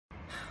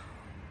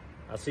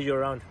I'll see you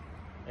around.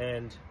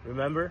 And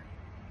remember,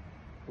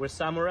 we're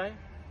samurai.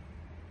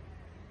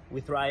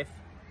 We thrive,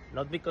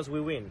 not because we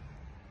win.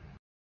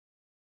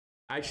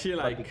 Actually,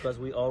 but because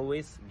we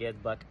always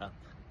get back up.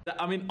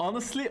 I mean,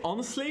 honestly,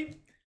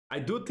 I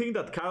do think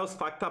that Carlos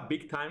fucked up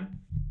big time,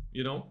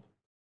 you know,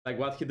 like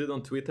what he did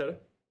on Twitter.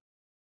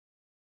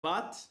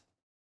 But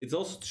it's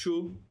also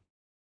true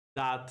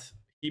that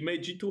he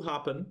made G2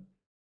 happen.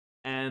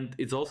 And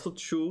it's also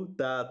true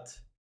that,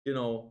 you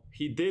know,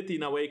 he did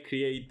in a way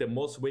create the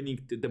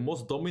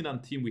most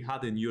dominant team we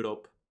had in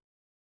Europe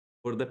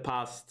for the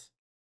past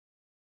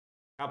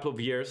couple of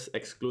years,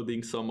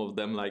 excluding some of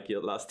them like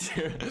last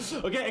year.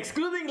 Okay,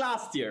 excluding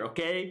last year,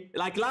 okay?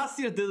 Like last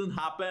year didn't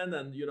happen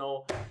and, you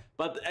know,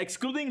 but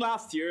excluding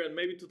last year and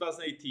maybe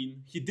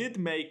 2018, he did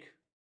make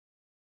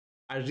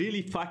a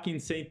really fucking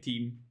insane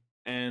team.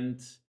 And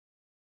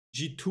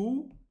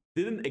G2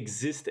 didn't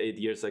exist 8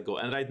 years ago.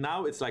 And right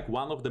now it's like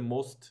one of the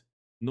most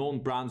known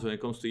brands when it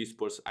comes to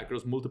esports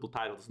across multiple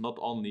titles, not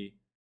only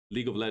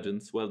League of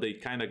Legends. Well, they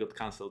kind of got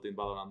cancelled in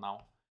Valorant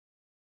now.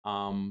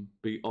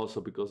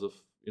 Also because of,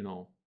 you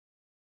know.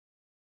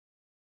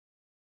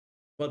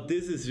 But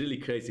this is really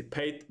crazy.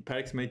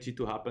 Perks made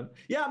G2 happen.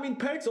 Yeah, I mean,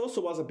 Perks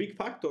also was a big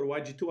factor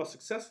why G2 was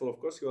successful. Of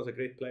course, he was a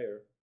great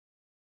player.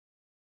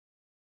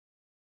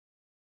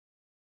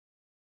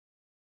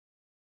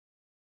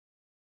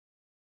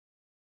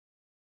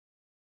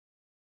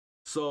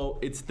 So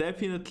it's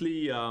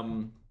definitely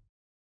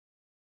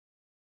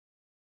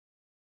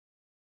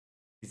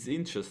it's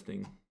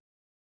interesting.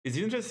 It's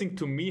interesting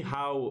to me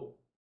how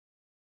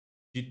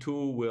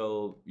G2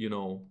 will, you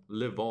know,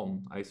 live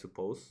on, I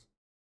suppose.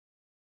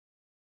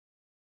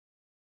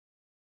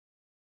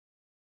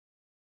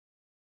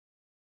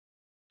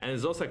 And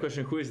it's also a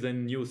question, who is the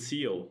new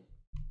CEO?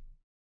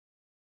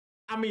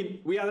 I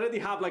mean, we already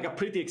have like a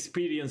pretty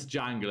experienced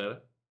jungler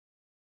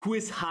who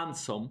is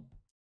handsome,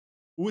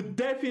 would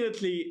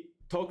definitely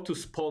talk to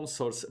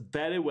sponsors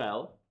very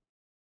well,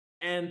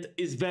 and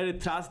is very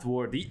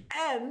trustworthy,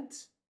 and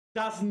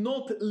does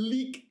not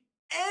leak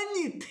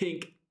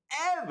anything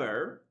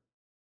ever.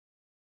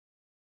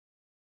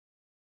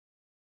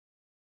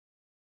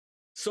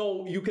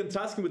 So you can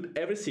trust him with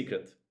every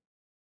secret.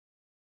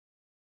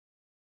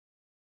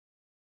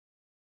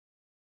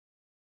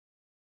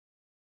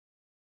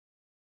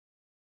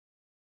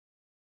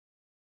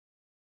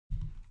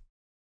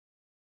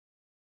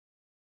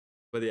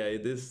 But yeah,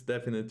 it is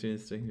definitely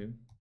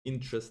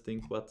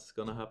interesting what's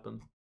gonna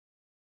happen.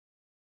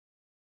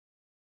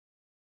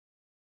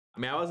 I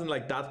mean, I wasn't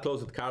like that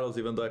close with Carlos,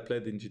 even though I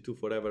played in G2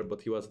 forever,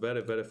 but he was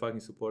very, very fucking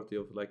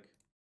supportive. Like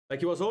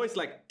he was always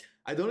like,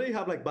 I don't really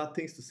have like bad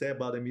things to say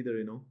about him either,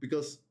 you know,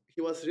 because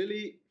he was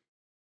really,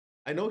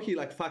 I know he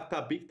like fucked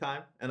up big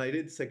time, and I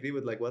did disagree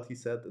with like what he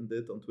said and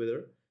did on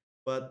Twitter,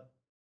 but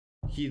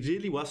he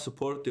really was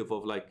supportive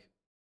of like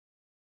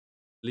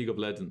League of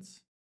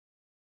Legends,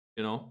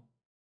 you know?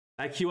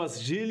 Like he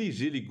was really,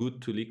 really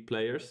good to League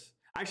players.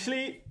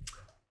 Actually,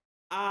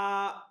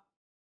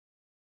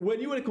 when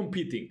you were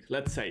competing,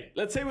 let's say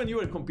when you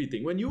were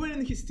competing, when you were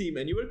in his team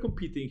and you were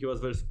competing, he was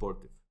very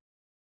supportive.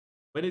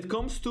 When it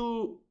comes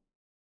to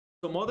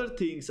some other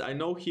things, I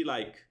know he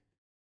like,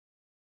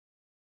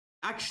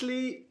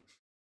 actually,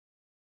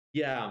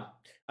 yeah.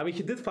 I mean,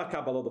 he did fuck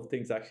up a lot of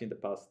things actually in the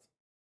past.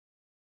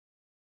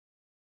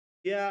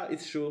 Yeah,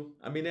 it's true.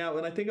 I mean, yeah,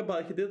 when I think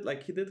about it,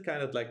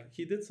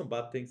 he did some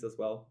bad things as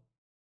well.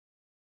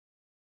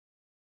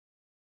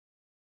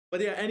 But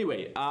yeah,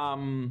 anyway, I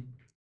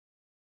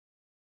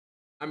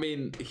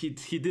mean, he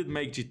did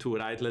make G2,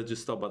 right? Let's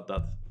just stop at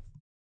that.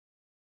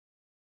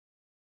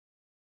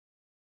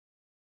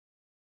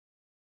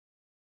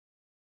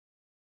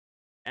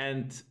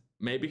 And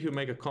maybe he'll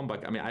make a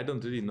comeback. I mean, I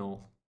don't really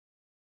know.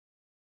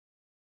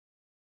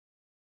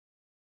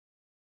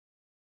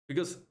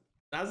 Because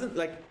doesn't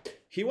like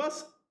he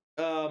was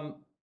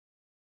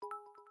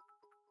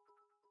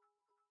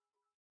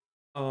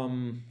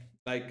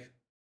like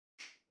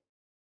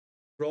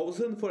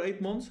frozen for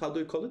 8 months. How do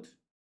you call it?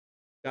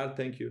 God,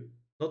 thank you.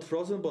 Not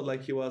frozen, but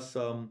like he was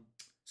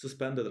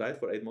suspended, right,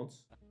 for 8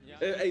 months.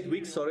 8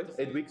 weeks, sorry,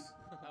 8 weeks.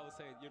 I would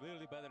say you're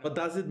literally better. But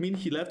does it mean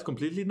he left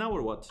completely now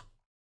or what?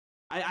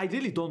 I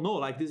really don't know.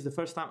 Like this is the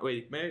first time.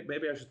 Wait,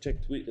 maybe I should check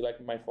like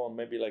my phone.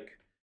 Maybe like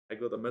I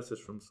got a message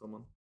from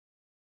someone.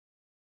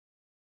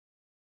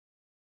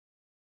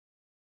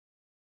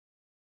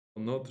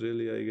 Not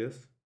really, I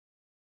guess.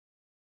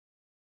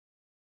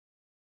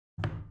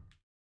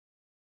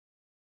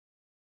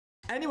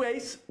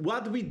 Anyways,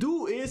 what we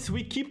do is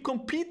we keep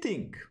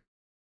competing.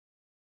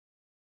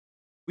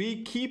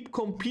 We keep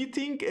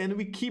competing and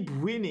we keep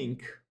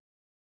winning.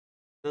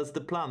 That's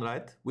the plan,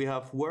 right? We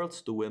have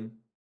worlds to win.